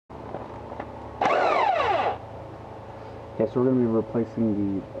Okay, so we're going to be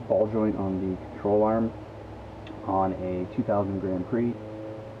replacing the ball joint on the control arm on a 2000 Grand Prix.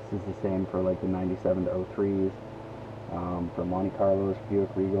 This is the same for like the 97 to 03s, for Monte Carlos,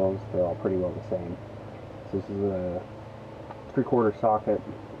 Buick Regals. They're all pretty well the same. So this is a 3/4 socket.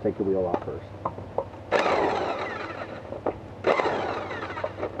 Take the wheel off first.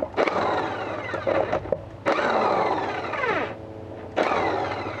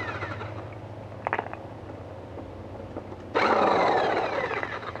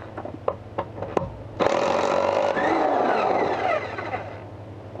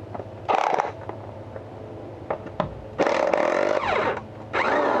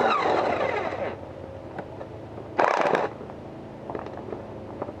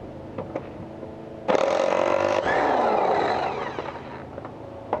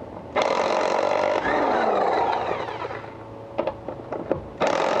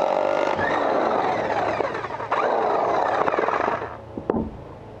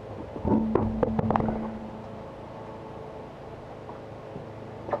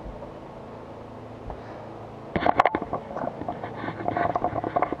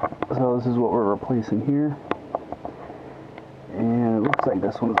 So this is what we're replacing here, and it looks like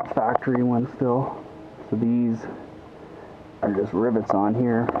this one's a factory one still. So these are just rivets on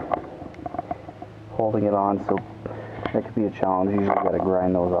here holding it on, so that could be a challenge. Usually you got to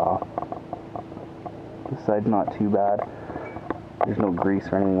grind those off. This side's not too bad. There's no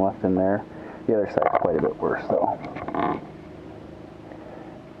grease or anything left in there. The other side's quite a bit worse though.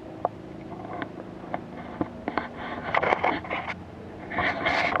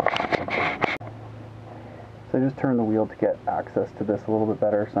 So I just turned the wheel to get access to this a little bit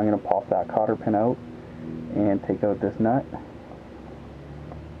better, so I'm going to pop that cotter pin out and take out this nut,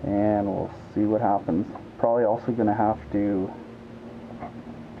 and we'll see what happens. Probably also going to have to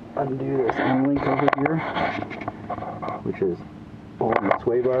undo this end link over here, which is holding the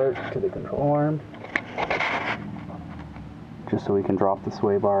sway bar to the control arm, just so we can drop the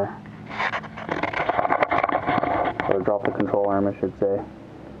sway bar, or drop the control arm I should say,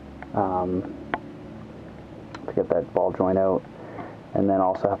 to get that ball joint out. And then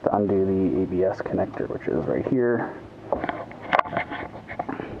also have to undo the ABS connector, which is right here.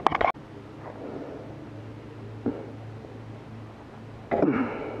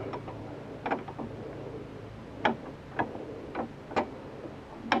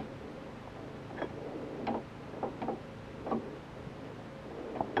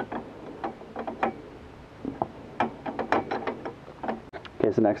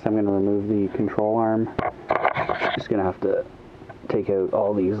 Okay, so next I'm going to remove the control arm. Just going to have to take out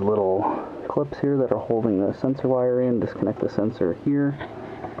all these little clips here that are holding the sensor wire in, disconnect the sensor here,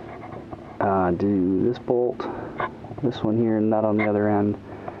 do this bolt, this one here, and that on the other end,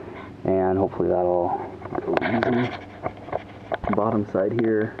 and hopefully that'll go easy. The bottom side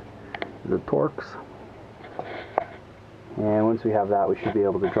here is the Torx, and once we have that we should be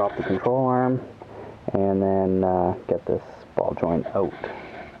able to drop the control arm and then get this ball joint out.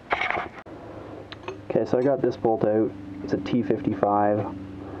 Okay, so I got this bolt out. It's a T55,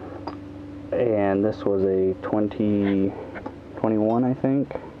 and this was a 2021, I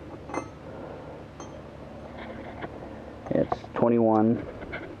think. It's 21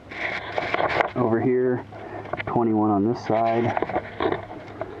 over here, 21 on this side,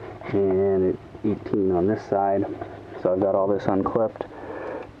 and 18 on this side. So I've got all this unclipped.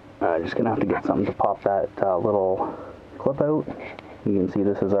 Just gonna have to get something to pop that little clip out. You can see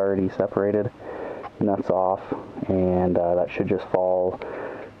this is already separated. Nuts off, and that should just fall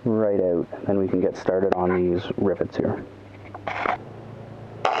right out. Then we can get started on these rivets here.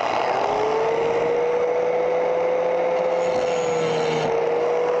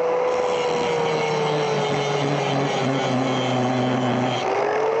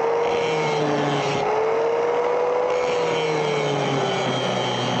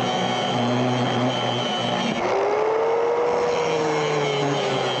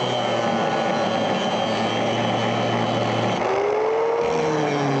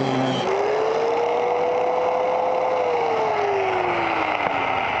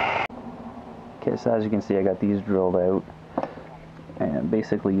 Okay, so as you can see, I got these drilled out, and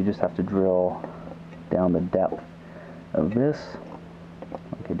basically you just have to drill down the depth of this,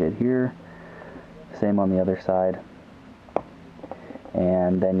 like I did here, same on the other side,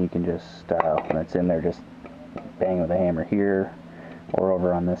 and then you can just, when it's in there, just bang with a hammer here, or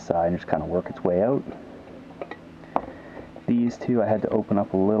over on this side, and just kind of work its way out. These two I had to open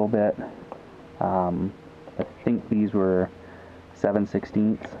up a little bit. I think these were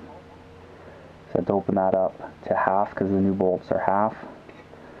 7/16. So I had to open that up to half because the new bolts are half.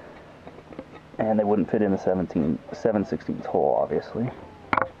 and they wouldn't fit in the 7/16 hole, obviously.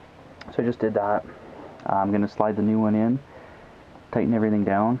 So I just did that. I'm going to slide the new one in, tighten everything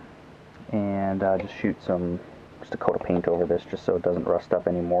down, and just shoot just a coat of paint over this just so it doesn't rust up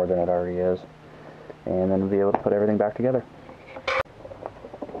any more than it already is. And then we'll be able to put everything back together.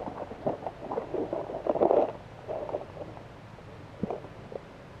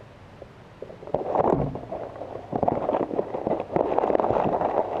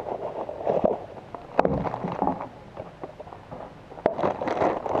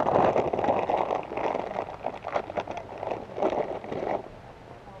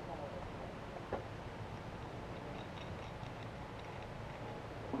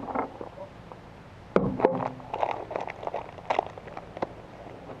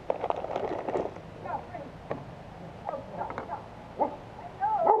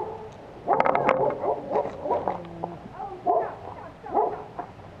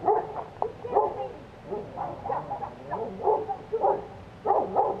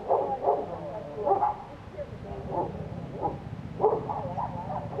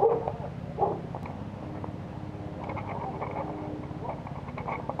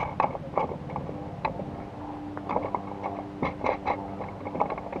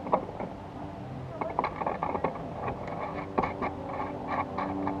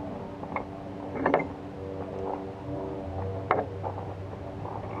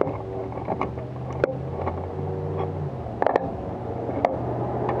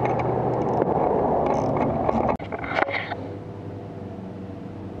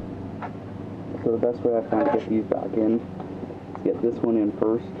 So the best way I found to get these back in is get this one in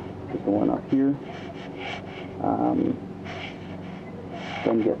first, just the one up here.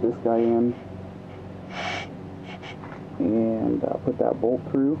 Then get this guy in, and put that bolt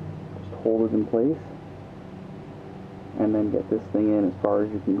through, just hold it in place, and then get this thing in as far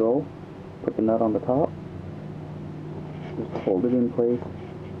as you can go. Put the nut on the top, just hold it in place.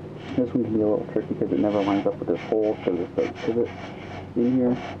 This one can be a little tricky because it never lines up with this hole because it's like pivot in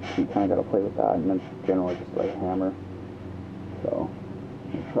here, so you kind of got to play with that, and then generally just like a hammer. So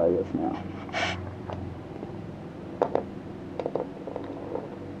let's try this now.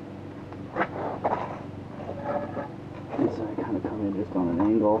 And so I kind of come in just on an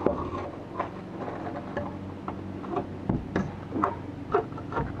angle,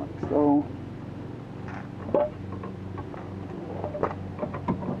 like so,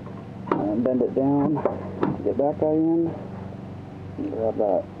 and bend it down, get that guy in. Grab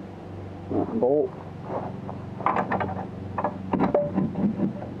that bolt.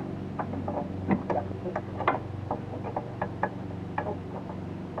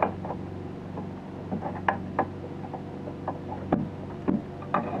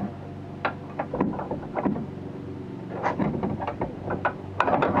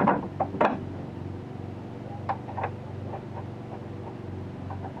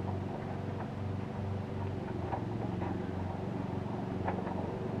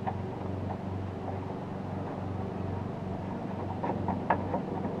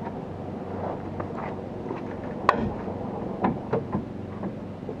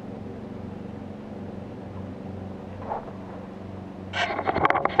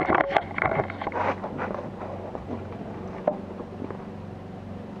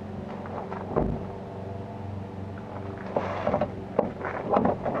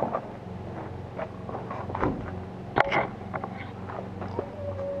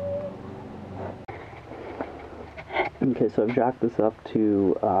 Okay, so I've jacked this up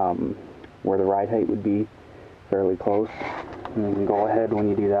to where the ride height would be, fairly close. And you can go ahead when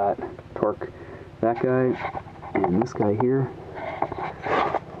you do that, torque that guy and this guy here.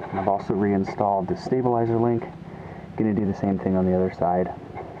 And I've also reinstalled the stabilizer link. Gonna do the same thing on the other side.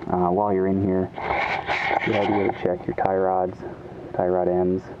 While you're in here, the idea to check your tie rod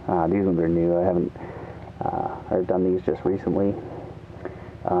ends. These ones are new. I've done these just recently.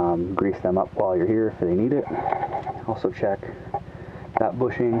 Grease them up while you're here if they need it. Also check that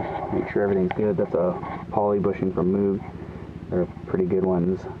bushing, make sure everything's good. That's a poly bushing from Moog. They're pretty good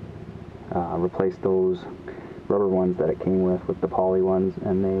ones. Replace those rubber ones that it came with the poly ones,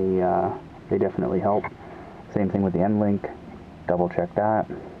 and they definitely help. Same thing with the end link. Double check that.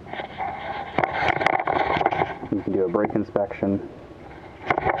 You can do a brake inspection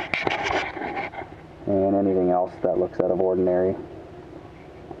and anything else that looks out of ordinary.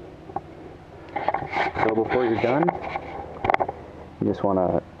 So before you're done, you just want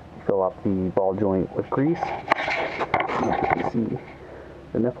to fill up the ball joint with grease. You can see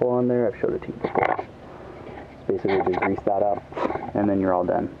the nipple on there. I've showed it to you before. Just basically just grease that up, and then you're all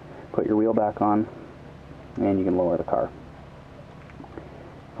done. Put your wheel back on, and you can lower the car.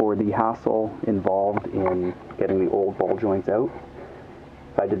 for the hassle involved in getting the old ball joints out,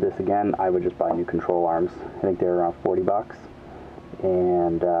 if I did this again, I would just buy new control arms. I think they're around 40 bucks,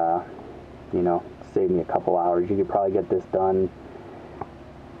 and you know, save me a couple hours. You could probably get this done,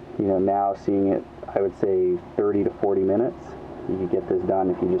 you know, now seeing it, I would say 30 to 40 minutes. You could get this done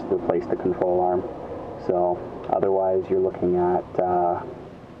if you just replace the control arm. So otherwise you're looking at,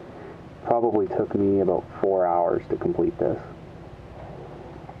 probably took me about 4 hours to complete this.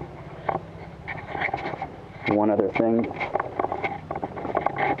 One other thing,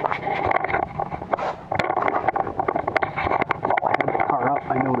 while I had the car up,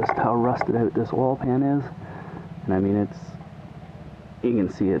 I noticed how rusted out this oil pan is. And I mean, it's, you can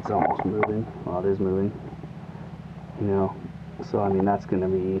see it's almost moving. Well, it is moving, you know. So I mean, that's going to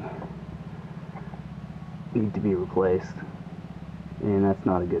need to be replaced, and that's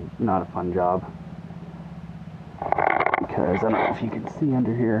not a fun job, because I don't know if you can see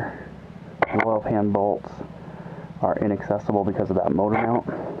under here, the oil pan bolts are inaccessible because of that motor mount,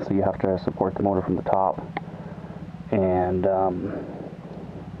 so you have to support the motor from the top and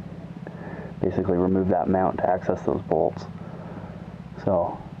basically remove that mount to access those bolts.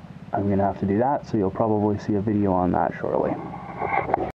 So I'm gonna have to do that, so you'll probably see a video on that shortly.